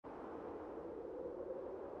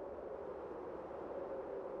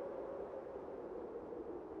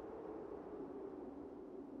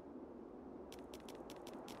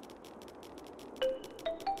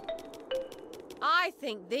I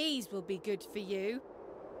think these will be good for you.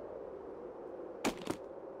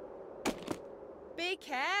 Be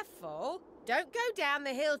careful. Don't go down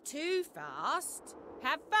the hill too fast.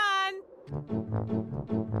 Have fun.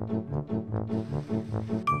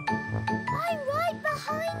 I'm right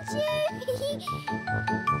behind you.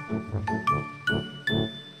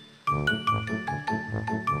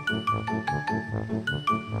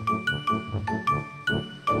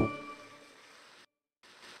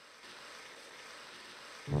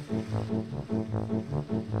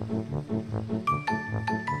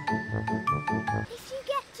 If you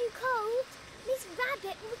get too cold, Miss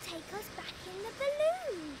Rabbit will take us back in the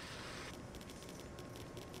balloon.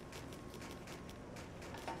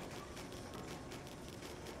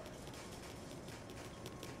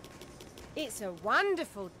 It's a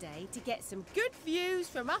wonderful day to get some good views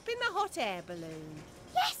from up in the hot air balloon.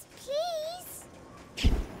 Yes, please.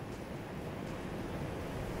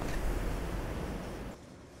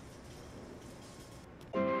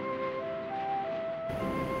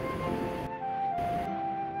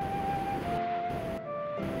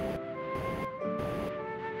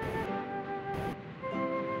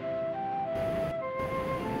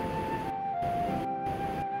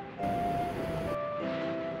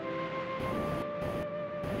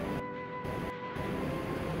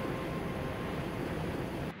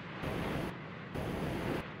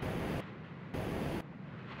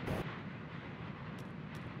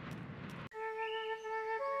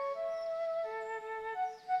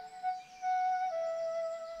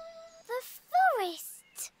 The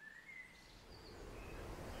forest.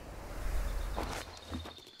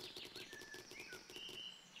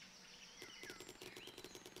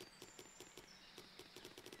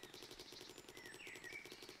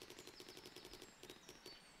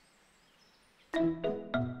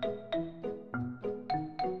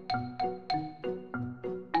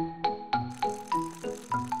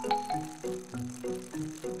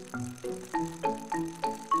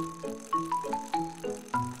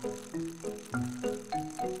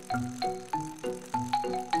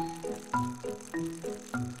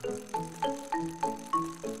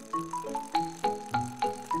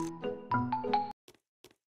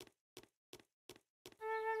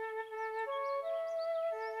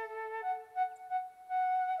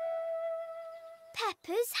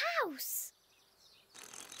 Peppa's house.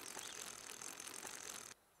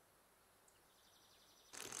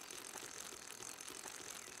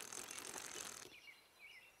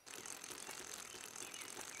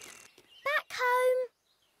 Back home.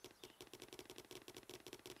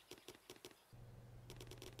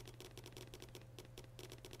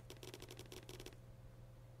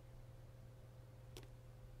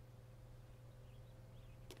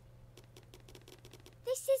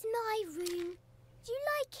 This is my room. Do you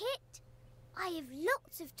like it? I have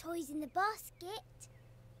lots of toys in the basket.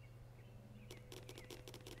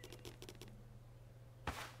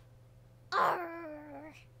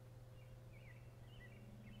 Arr!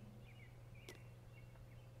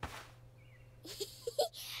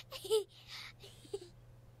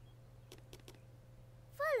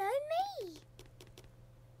 Follow me.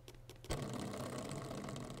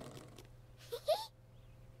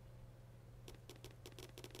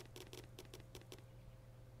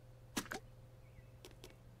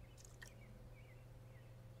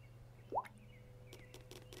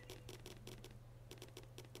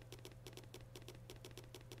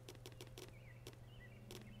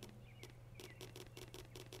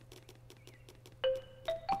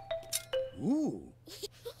 Ooh.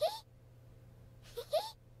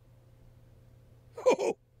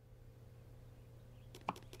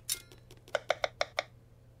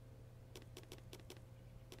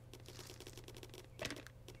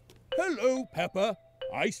 Hello, Peppa.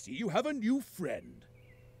 I see you have a new friend.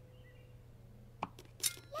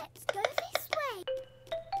 Let's go this way.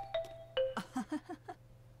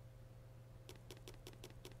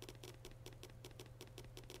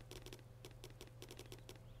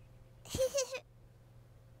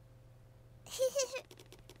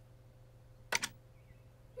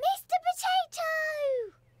 Mr. Potato!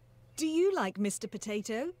 Do you like Mr.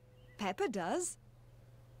 Potato? Peppa does.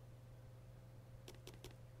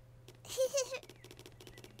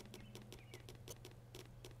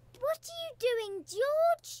 What are you doing,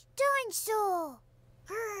 George? Dinosaur!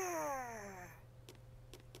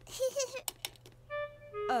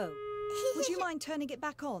 Oh, would you mind turning it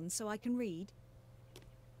back on so I can read?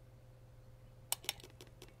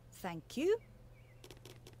 Thank you.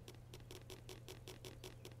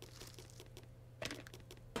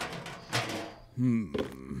 Why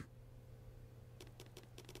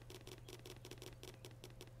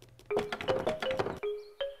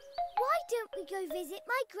don't we go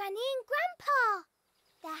Granny and Grandpa.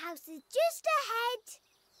 Their house is just ahead.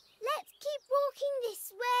 Let's keep walking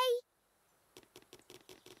this way.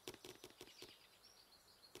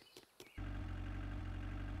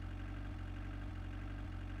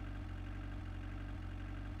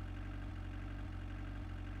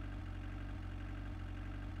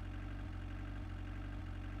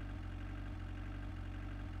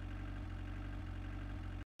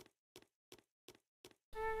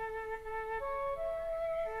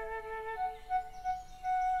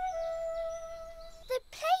 The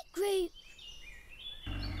playgroup.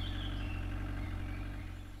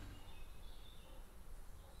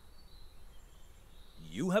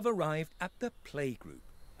 You have arrived at the playgroup,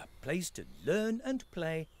 a place to learn and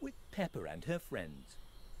play with Peppa and her friends.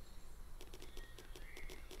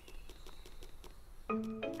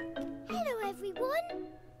 Hello, everyone.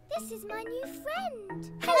 This is my new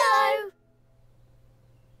friend. Hello.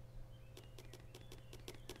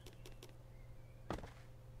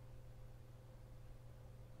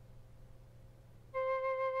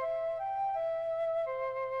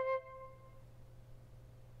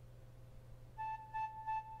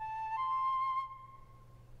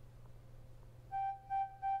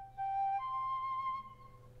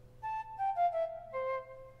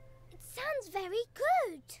 It sounds very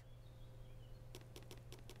good.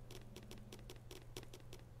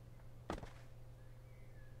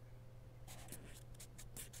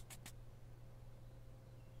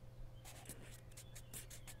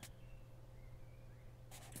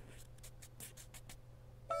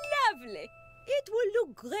 Lovely. It will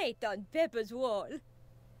look great on Peppa's wall.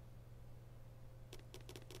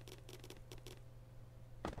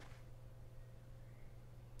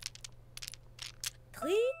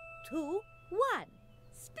 Three, two, one.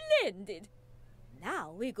 Splendid.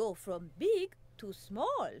 Now we go from big to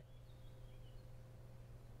small.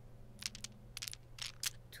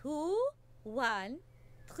 2, 1,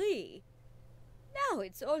 3. Now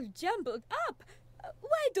it's all jumbled up.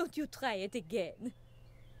 Why don't you try it again?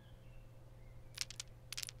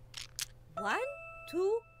 1,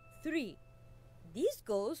 2, 3. This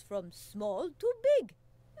goes from small to big.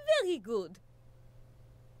 Very good.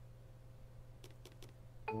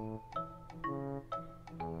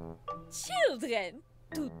 Children,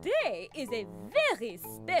 today is a very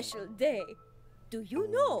special day. Do you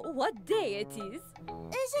know what day it is?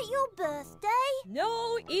 Is it your birthday?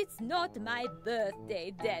 No, it's not my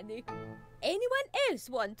birthday, Danny. Anyone else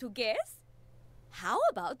want to guess? How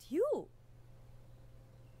about you?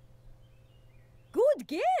 Good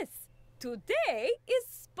guess. Today is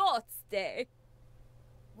Sports Day.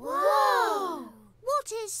 Whoa!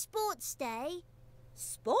 What is Sports Day?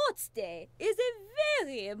 Sports Day is a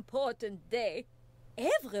very important day.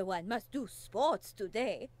 Everyone must do sports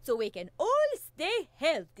today so we can all stay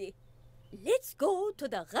healthy. Let's go to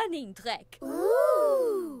the running track.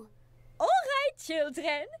 Ooh! All right,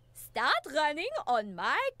 children. Start running on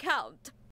my count.